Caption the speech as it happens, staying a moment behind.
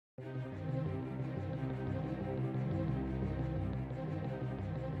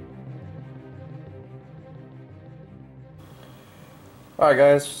Alright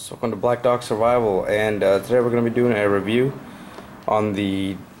guys, welcome to Black Dog Survival, and today we're going to be doing a review on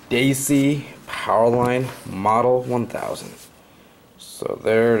the Daisy Powerline Model 1000. So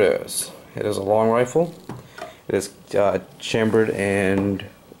there it is. It is a long rifle. It is chambered in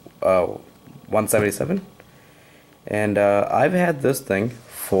 177, and I've had this thing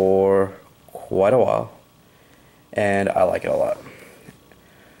for quite a while, and I like it a lot.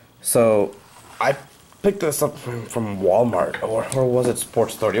 So I picked this up from Walmart, or was it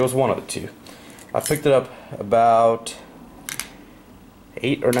Sports Authority? It was one of the two. I picked it up about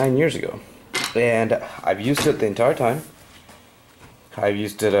 8 or 9 years ago, and I've used it the entire time. I've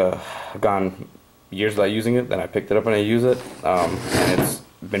used it, I've gone years without using it, then I picked it up and I use it, and it's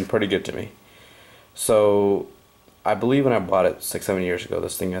been pretty good to me. So I believe when I bought it 6-7 years ago,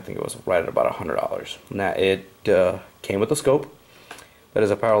 this thing, I think it was right at about $100. Now it came with a scope. That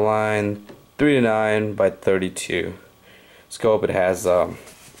is a Powerline 3-9 by 32 scope. It has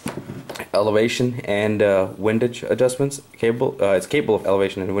elevation and windage adjustments. It's capable of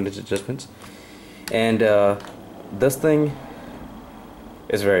elevation and windage adjustments, and this thing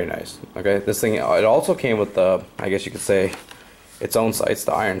is very nice. Okay, this thing, it also came with I guess you could say, its own sights,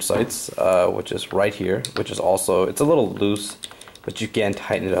 the iron sights, which is right here, which is also, it's a little loose, but you can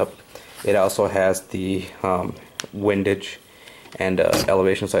tighten it up. It also has the windage and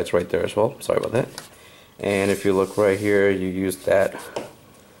elevation sights right there as well. Sorry about that. And if you look right here, you use that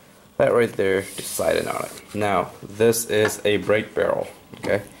right there to sight in on it. Now this is a break barrel,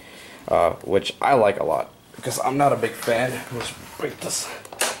 okay, which I like a lot because I'm not a big fan. Let's break this.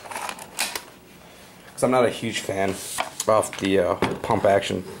 Because I'm not a huge fan of the pump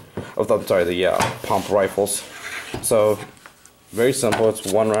action of the pump rifles. So very simple. It's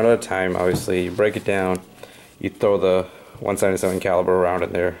one round at a time. Obviously, you break it down. You throw the 177 caliber around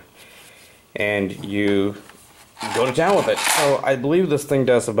in there, and you go to town with it. So I believe this thing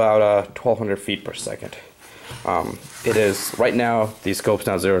does about 1,200 feet per second. It is right now. The scope's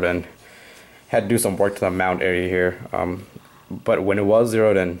not zeroed in. Had to do some work to the mount area here, but when it was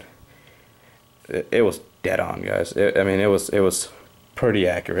zeroed in, it was dead on, guys. I mean, it was pretty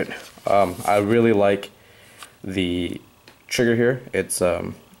accurate. I really like the trigger here. It's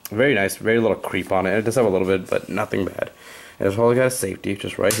very nice, very little creep on it. It does have a little bit, but nothing bad. And it's probably got a safety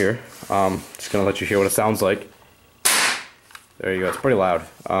just right here. Just gonna let you hear what it sounds like. There you go. It's pretty loud.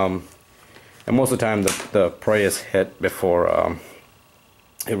 And most of the time, the prey is hit before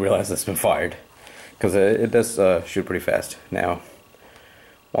it realizes it's been fired, because it does shoot pretty fast. Now,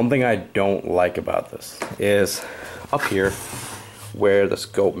 one thing I don't like about this is up here where the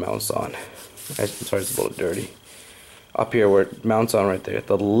scope mounts on. I'm sorry, it's a little dirty. Up here where it mounts on right there,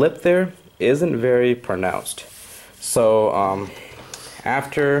 the lip there isn't very pronounced. So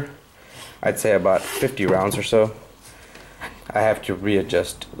after, I'd say about 50 rounds or so, I have to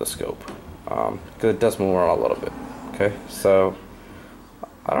readjust the scope, because it does move around a little bit. Okay, so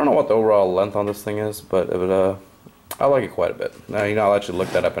I don't know what the overall length on this thing is, but I like it quite a bit. Now, I'll let you look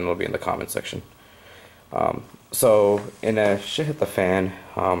that up, and it'll be in the comment section. So in a shit hit the fan,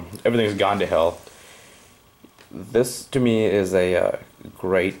 everything's gone to hell. This to me is a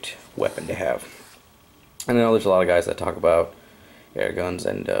great weapon to have. And I know there's a lot of guys that talk about air guns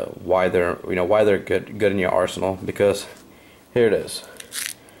and why they're good in your arsenal, because here it is.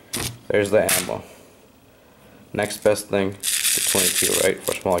 There's the ammo. Next best thing to 22, right,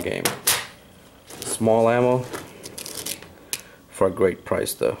 for small game. Small ammo for a great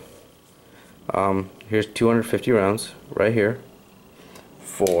price though. Here's 250 rounds right here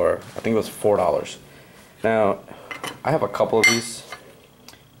for, I think it was $4. Now, I have a couple of these.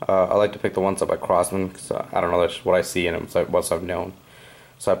 I like to pick the ones up at Crossman, because I don't know, that's what I see in them, so what I've known.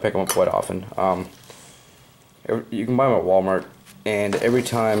 So I pick them up quite often. You can buy them at Walmart, and every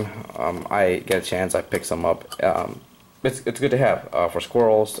time I get a chance, I pick some up. It's good to have for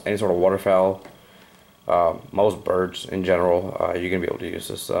squirrels, any sort of waterfowl, most birds in general. You're gonna be able to use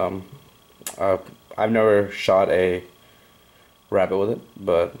this. I've never shot a rabbit with it,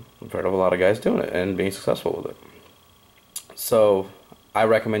 but I've heard of a lot of guys doing it and being successful with it. So I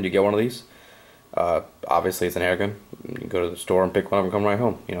recommend you get one of these. Obviously, it's an air gun. You can go to the store and pick one up and come right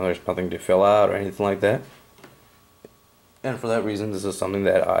home. There's nothing to fill out or anything like that. And for that reason, this is something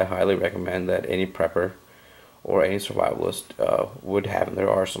that I highly recommend that any prepper or any survivalist would have in their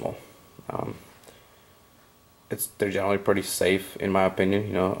arsenal. They're generally pretty safe, in my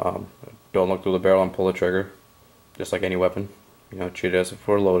opinion. Don't look through the barrel and pull the trigger, just like any weapon. Treat it as if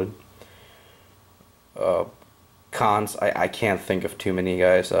we're loaded. Cons, I can't think of too many,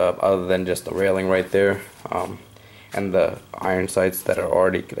 guys, other than just the railing right there, and the iron sights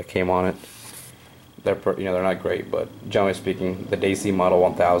that came on it. they're not great, but generally speaking, the Daisy Model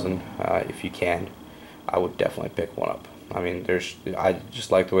 1000, if you can, I would definitely pick one up. I mean, I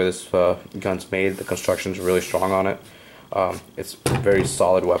just like the way this gun's made. The construction's really strong on it. It's a very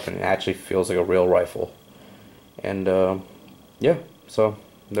solid weapon. It actually feels like a real rifle. And yeah, so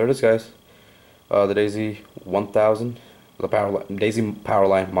there it is, guys. The Daisy 1000, the Daisy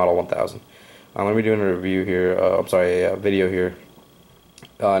Powerline Model 1000. I'm gonna be doing a review here. A video here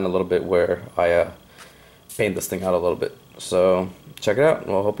in a little bit where I paint this thing out a little bit. So check it out.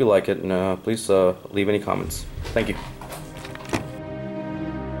 Well, I hope you like it, and please leave any comments. Thank you.